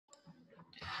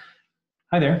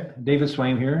Hi there, David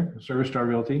Swaim here, Service Star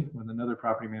Realty with another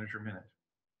Property Manager Minute.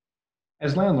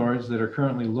 As landlords that are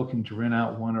currently looking to rent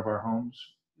out one of our homes,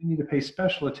 we need to pay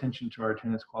special attention to our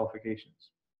tenants'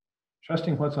 qualifications.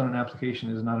 Trusting what's on an application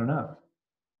is not enough.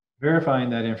 Verifying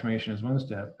that information is one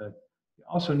step, but you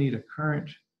also need a current,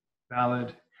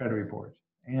 valid credit report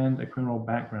and a criminal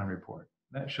background report.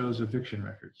 That shows eviction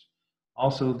records.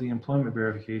 Also, the employment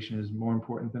verification is more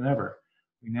important than ever.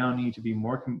 We now need to be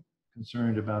more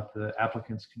concerned about the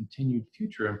applicant's continued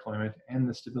future employment and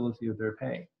the stability of their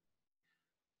pay.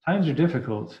 Times are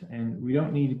difficult, and we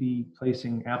don't need to be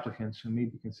placing applicants who may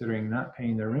be considering not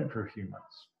paying their rent for a few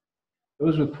months.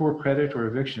 Those with poor credit or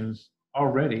evictions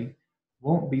already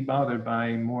won't be bothered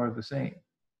by more of the same.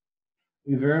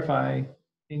 We verify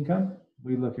income,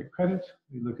 we look at credit,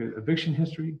 we look at eviction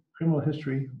history, criminal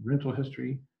history, rental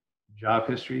history, job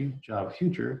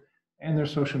future, and their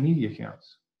social media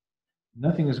accounts.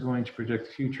 Nothing is going to predict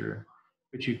the future,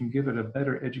 but you can give it a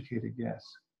better educated guess.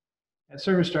 At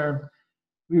Service Star,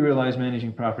 we realize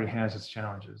managing property has its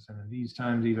challenges, and in these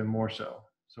times even more so.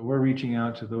 So we're reaching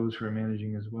out to those who are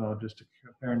managing as well, just to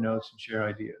compare notes and share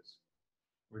ideas.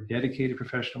 We're a dedicated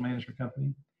professional management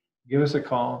company. Give us a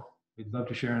call. We'd love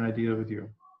to share an idea with you.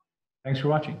 Thanks for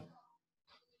watching.